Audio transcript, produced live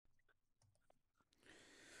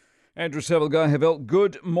Andrew Saville, guy Heveldt,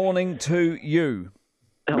 good morning to you.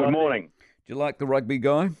 Hello. Good morning. Do you like the rugby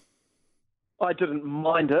guy? I didn't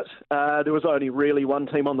mind it. There was only really one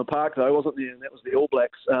team on the park, though, wasn't there? And that was the All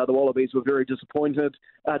Blacks. The Wallabies were very disappointing. It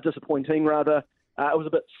was a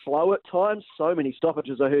bit slow at times. So many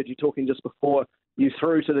stoppages. I heard you talking just before you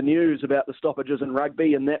threw to the news about the stoppages in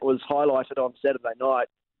rugby, and that was highlighted on Saturday night.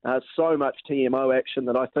 So much TMO action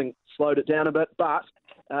that I think slowed it down a bit. But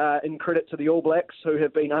in credit to the All Blacks, who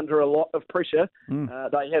have been under a lot of pressure,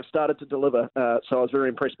 they have started to deliver. So I was very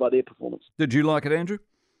impressed by their performance. Did you like it, Andrew?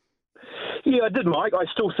 Yeah, I did, Mike. I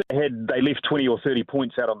still think had they left 20 or 30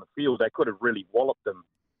 points out on the field, they could have really walloped them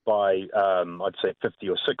by, I'd say, 50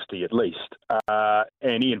 or 60 at least.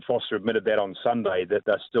 And Ian Foster admitted that on Sunday, that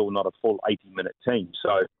they're still not a full 80-minute team.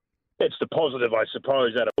 So that's the positive, I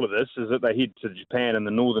suppose, out of all of this, is that they head to Japan and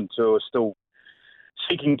the Northern Tour still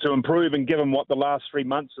seeking to improve, and given what the last 3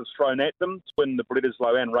 months has thrown at them, to win the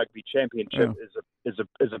Bledisloe and Rugby Championship is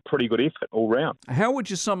a pretty good effort all round. How would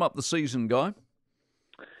you sum up the season, Guy?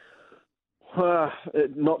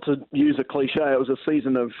 Not to use a cliche, it was a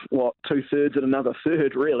season of, 2/3 and another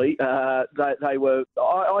third, really. They were.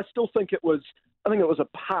 I still think it was. I think it was a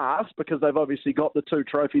pass because they've obviously got the two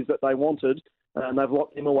trophies that they wanted, and they've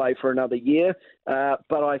locked them away for another year.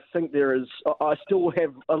 But I think I still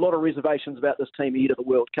have a lot of reservations about this team ahead of the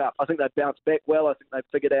World Cup. I think they've bounced back well. I think they've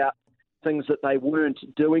figured out things that they weren't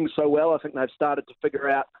doing so well. I think they've started to figure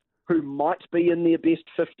out who might be in their best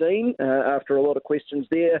 15 after a lot of questions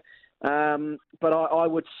there. But I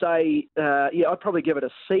would say, I'd probably give it a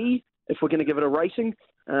C if we're going to give it a rating.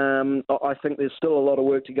 I think there's still a lot of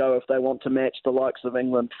work to go if they want to match the likes of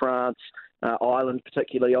England, France, Ireland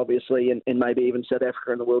particularly, obviously, and maybe even South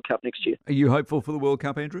Africa in the World Cup next year. Are you hopeful for the World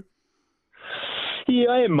Cup, Andrew? Yeah,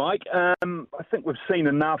 I am, Mike. I think we've seen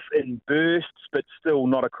enough in bursts, but still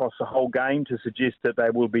not across the whole game to suggest that they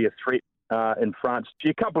will be a threat in France.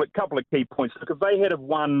 A couple of key points. Look, if they had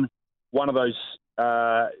won one of those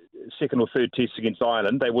second or third tests against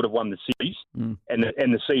Ireland, they would have won the series, and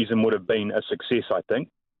the season would have been a success, I think.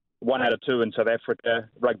 1 out of 2 in South Africa,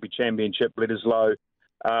 Rugby Championship, Bledisloe.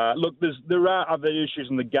 Look, there are other issues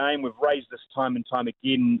in the game. We've raised this time and time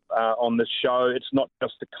again on this show. It's not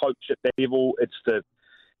just the coach at that level, it's the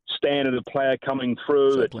standard of player coming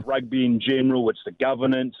through, Certainly. It's rugby in general, it's the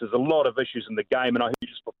governance. There's a lot of issues in the game, and I heard you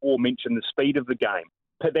just before mention the speed of the game.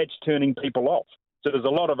 But that's turning people off. So there's a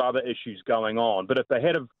lot of other issues going on. But if they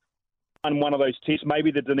had won one of those tests,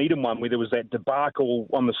 maybe the Dunedin one, where there was that debacle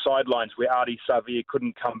on the sidelines where Saville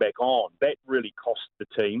couldn't come back on, that really cost the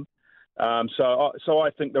team. So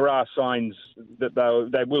I think there are signs that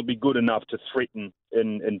they will be good enough to threaten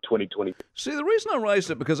in 2020. See, the reason I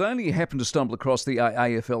raised it, because I only happened to stumble across the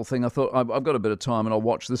AFL thing. I thought, I've got a bit of time and I'll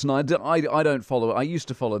watch this. And I don't follow it. I used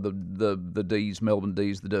to follow the D's, Melbourne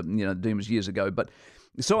D's, the Demons years ago. But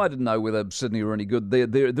so I didn't know whether Sydney were any good.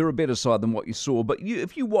 They're a better side than what you saw. But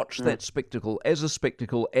if you watch that spectacle, as a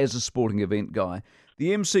sporting event, Guy,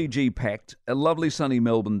 the MCG packed, a lovely sunny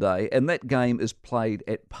Melbourne day, and that game is played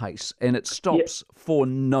at pace, and it stops for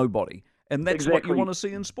nobody. And that's what you want to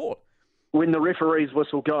see in sport. When the referee's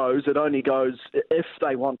whistle goes, it only goes if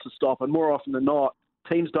they want to stop, and more often than not,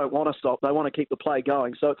 teams don't want to stop. They want to keep the play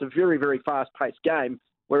going. So it's a very, very fast-paced game,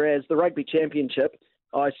 whereas the Rugby Championship,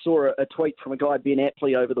 I saw a tweet from a guy, Ben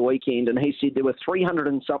Apley, over the weekend, and he said there were 300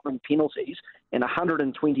 and something penalties and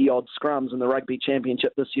 120-odd scrums in the Rugby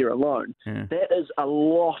Championship this year alone. That is a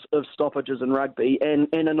lot of stoppages in rugby, and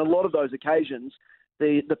in a lot of those occasions,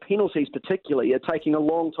 the penalties particularly are taking a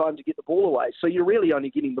long time to get the ball away. So you're really only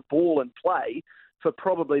getting the ball in play for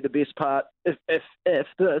probably the best part, if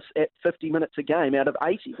this, at 50 minutes a game out of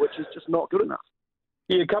 80, which is just not good enough.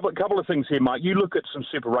 Yeah, a couple of things here, Mike. You look at some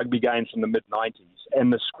Super Rugby games from the mid-90s,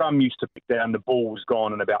 and the scrum used to pick down, the ball was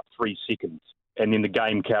gone in about 3 seconds, and then the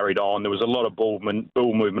game carried on. There was a lot of ball movement,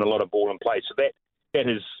 a lot of ball in play, so that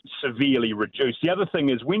has severely reduced. The other thing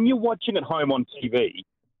is, when you're watching at home on TV,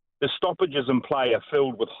 the stoppages in play are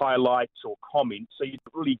filled with highlights or comments, so you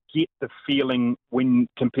don't really get the feeling when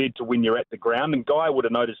compared to when you're at the ground. And Guy would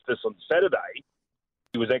have noticed this on Saturday.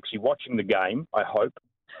 He was actually watching the game, I hope,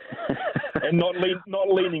 and not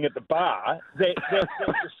leaning at the bar. The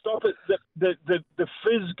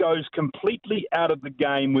fizz goes completely out of the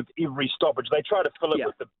game with every stoppage. They try to fill it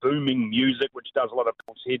with the booming music, which does a lot of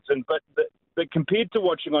people's heads in. But compared to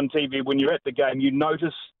watching on TV, when you're at the game, you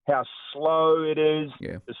notice how slow it is.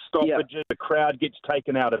 Yeah. The stoppages, the crowd gets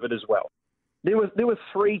taken out of it as well. There were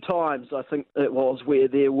 3 times, I think it was, where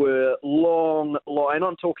there were long, and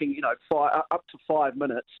I'm talking, up to 5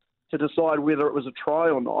 minutes, to decide whether it was a try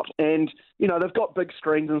or not. And, they've got big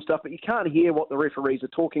screens and stuff, but you can't hear what the referees are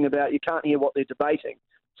talking about. You can't hear what they're debating.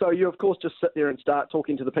 So you, of course, just sit there and start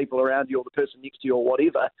talking to the people around you or the person next to you or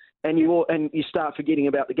whatever, and you start forgetting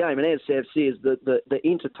about the game. And as Sav says, the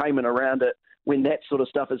entertainment around it when that sort of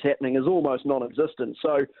stuff is happening is almost non-existent.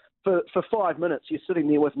 So for 5 minutes, you're sitting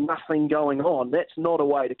there with nothing going on. That's not a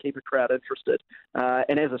way to keep a crowd interested.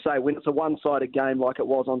 And as I say, when it's a one-sided game like it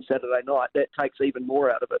was on Saturday night, that takes even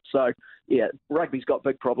more out of it. So, yeah, rugby's got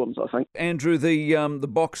big problems, I think. Andrew, the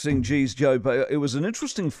boxing, geez, Joe, it was an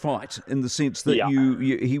interesting fight in the sense that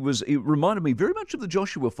it reminded me very much of the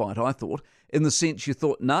Joshua fight, I thought, in the sense you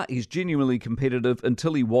thought, nah, he's genuinely competitive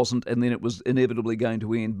until he wasn't, and then it was inevitably going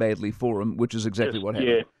to end badly for him, which is exactly what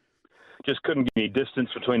happened. Yeah. Just couldn't get any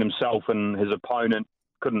distance between himself and his opponent,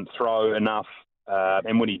 couldn't throw enough,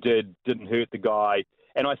 and when he didn't hurt the guy.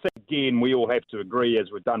 And I think, again, we all have to agree,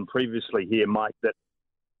 as we've done previously here, Mike, that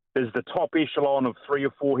there's the top echelon of 3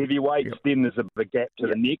 or 4 heavyweights, then there's a gap to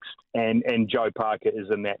the next, and Joe Parker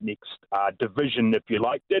is in that next division, if you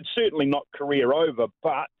like. That's certainly not career over,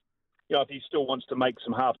 but if he still wants to make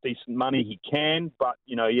some half-decent money, he can, but,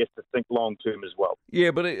 he has to think long-term as well.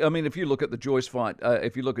 Yeah, but, if you look at the Joyce fight,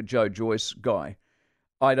 if you look at Joe Joyce guy,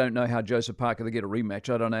 I don't know how Joseph Parker to get a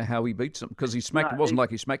rematch. I don't know how he beats him, because it wasn't like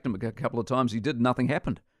he smacked him a couple of times. He did, nothing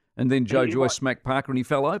happened. And then Joe Joyce smacked Parker and he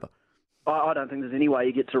fell over. I don't think there's any way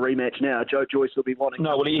he gets a rematch now. Joe Joyce will be wanting...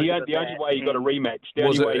 No, well, the only way he got a rematch... The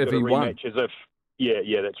only way he got a rematch is if...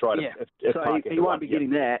 Yeah, that's right. Yeah. If so Parker he won't be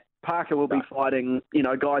getting that. Parker will be fighting,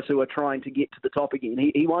 guys who are trying to get to the top again.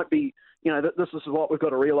 He won't be, this is what we've got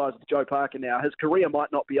to realise with Joe Parker now. His career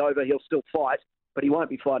might not be over. He'll still fight, but he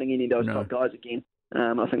won't be fighting any of those top guys again.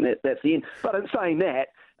 I think that's the end. But in saying that,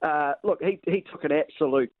 look, he took an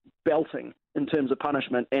absolute belting in terms of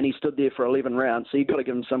punishment, and he stood there for 11 rounds. So you've got to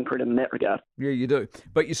give him some credit in that regard. Yeah, you do.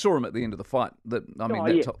 But you saw him at the end of the fight.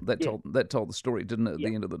 That told the story, didn't it? At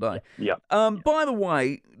the end of the day. Yeah. By the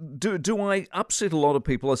way, do I upset a lot of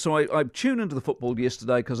people? So I tuned into the football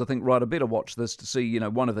yesterday because I think, right, I better watch this to see,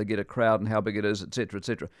 one, if they get a crowd and how big it is, etc.,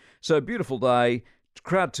 etc. So beautiful day.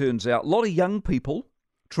 Crowd turns out. A lot of young people.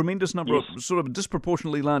 Tremendous number of, sort of a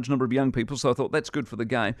disproportionately large number of young people. So I thought that's good for the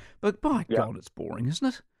game. But by God, it's boring, isn't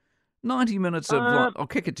it? 90 minutes of, I'll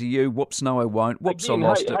kick it to you. Whoops, no, I won't. Whoops, I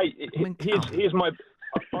lost it. Here's my.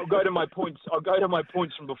 I'll go to my points. I'll go to my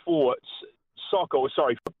points from before.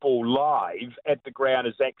 Football live at the ground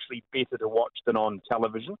is actually better to watch than on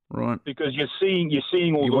television. Right. Because you're seeing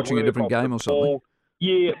all. You're watching a different game or something.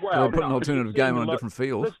 Yeah. Well, put an alternative game on a different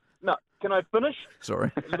field. No, can I finish?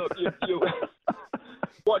 Sorry. Look, you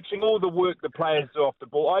watching all the work the players do off the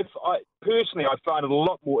ball. I personally find it a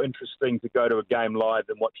lot more interesting to go to a game live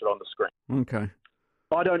than watch it on the screen. Okay.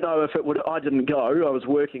 I don't know if it would... I didn't go, I was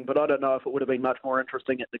working, but I don't know if it would have been much more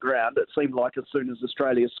interesting at the ground. It seemed like as soon as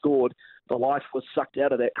Australia scored, the life was sucked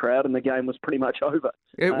out of that crowd and the game was pretty much over.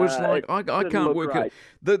 It was like... I can't work it.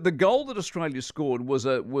 The goal that Australia scored was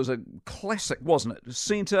a classic, wasn't it?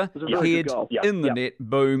 Centre, head, in the net,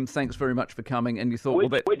 boom, thanks very much for coming. And you thought...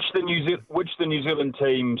 Which the New Zealand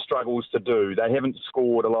team struggles to do. They haven't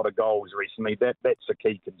scored a lot of goals recently. That's a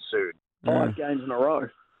key concern. 5 games in a row.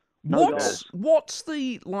 What's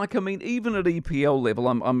the, like, I mean, even at EPL level,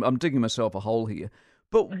 I'm digging myself a hole here,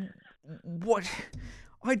 but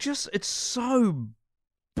it's so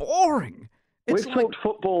boring. We've talked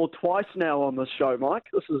football twice now on this show, Mike.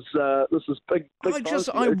 This is big.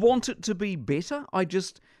 I want it to be better. But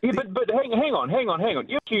hang on.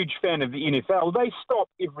 You're a huge fan of the NFL. They stop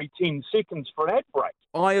every 10 seconds for an ad break.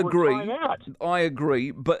 I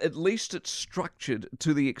agree, but at least it's structured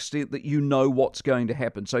to the extent that you know what's going to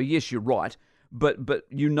happen. So yes, you're right, but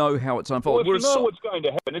you know how it's unfolding. Well, if you know what's going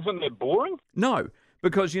to happen, isn't that boring? No.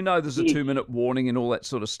 Because there's a 2-minute warning and all that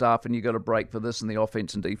sort of stuff, and you got to break for this and the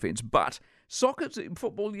offense and defense. But soccer,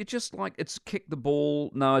 football, you're just like, it's kick the ball.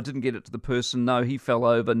 No, I didn't get it to the person. No, he fell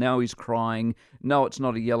over. Now he's crying. No, it's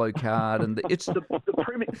not a yellow card. And it's the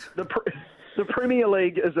Premier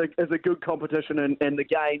League is a good competition, and the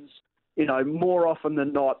games, more often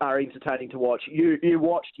than not, are entertaining to watch. You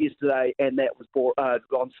watched yesterday, and that was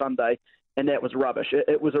on Sunday. And that was rubbish.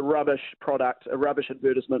 It was a rubbish product, a rubbish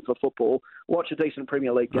advertisement for football. Watch a decent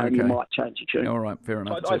Premier League game, You might change your tune. All right, fair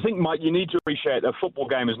enough. I think, Mike, you need to appreciate a football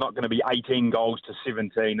game is not going to be 18 goals to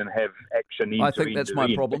 17 and have action. I think that's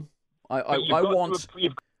my problem. I want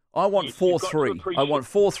 4-3. I want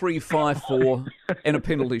 4-3-5-4 and a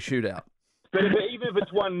penalty shootout. But even if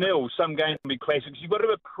it's 1-0, some games can be classics. You've got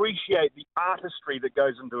to appreciate the artistry that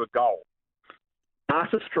goes into a goal.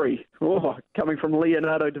 Artistry. Coming from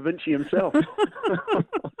Leonardo da Vinci himself.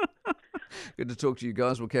 Good to talk to you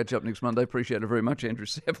guys. We'll catch up next Monday. Appreciate it very much, Andrew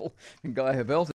Saville and Guy Heveldt.